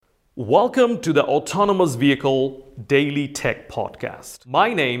Welcome to the Autonomous Vehicle Daily Tech Podcast.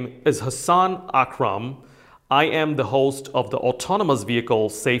 My name is Hassan Akram. I am the host of the Autonomous Vehicle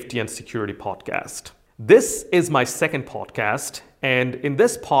Safety and Security Podcast. This is my second podcast, and in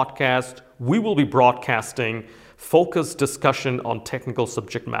this podcast, we will be broadcasting focused discussion on technical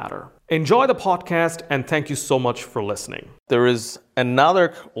subject matter. Enjoy the podcast, and thank you so much for listening. There is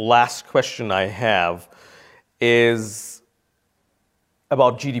another last question I have is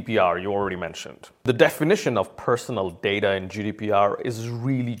about GDPR, you already mentioned. The definition of personal data in GDPR is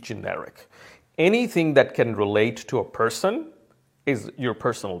really generic. Anything that can relate to a person is your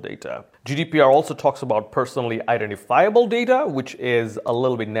personal data. GDPR also talks about personally identifiable data, which is a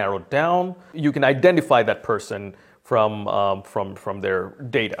little bit narrowed down. You can identify that person from their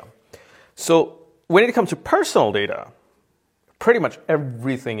data. So when it comes to personal data, pretty much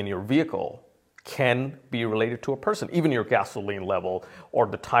everything in your vehicle can be related to a person, even your gasoline level or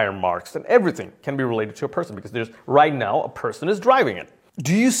the tire marks, and everything can be related to a person because there's right now a person is driving it.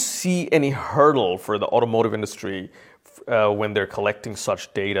 Do you see any hurdle for the automotive industry when they're collecting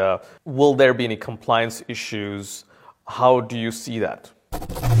such data? Will there be any compliance issues? How do you see that?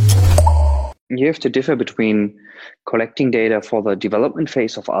 You have to differ between collecting data for the development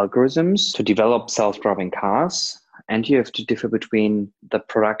phase of algorithms to develop self-driving cars, and you have to differ between the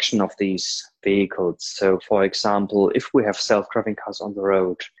production of these vehicles. So, for example, if we have self-driving cars on the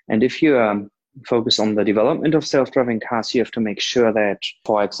road, and if you focus on the development of self-driving cars, you have to make sure that,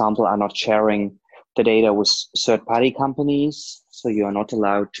 for example, are not sharing the data with third-party companies. So you are not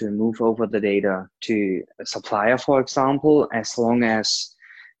allowed to move over the data to a supplier, for example, as long as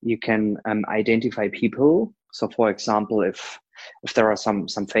you can identify people. So, for example, if there are some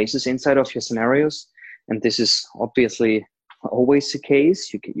faces inside of your scenarios, and this is obviously always the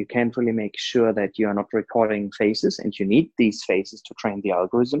case, you can't really make sure that you are not recording faces, and you need these faces to train the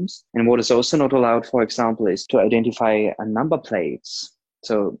algorithms. And what is also not allowed, for example, is to identify number plates.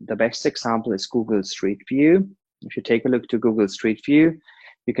 So the best example is Google Street View. If you take a look to Google Street View,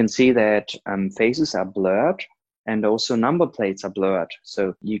 you can see that faces are blurred and also number plates are blurred.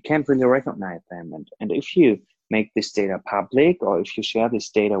 So you can't really recognize them. And if you make this data public, or if you share this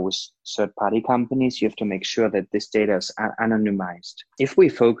data with third-party companies, you have to make sure that this data is anonymized. If we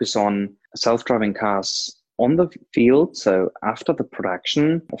focus on self-driving cars on the field, so after the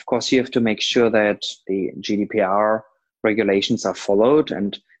production, of course, you have to make sure that the GDPR regulations are followed.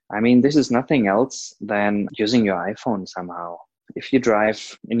 And I mean, this is nothing else than using your iPhone somehow. If you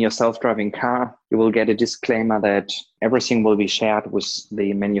drive in your self-driving car, you will get a disclaimer that everything will be shared with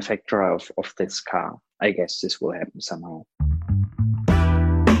the manufacturer of this car. I guess this will happen somehow.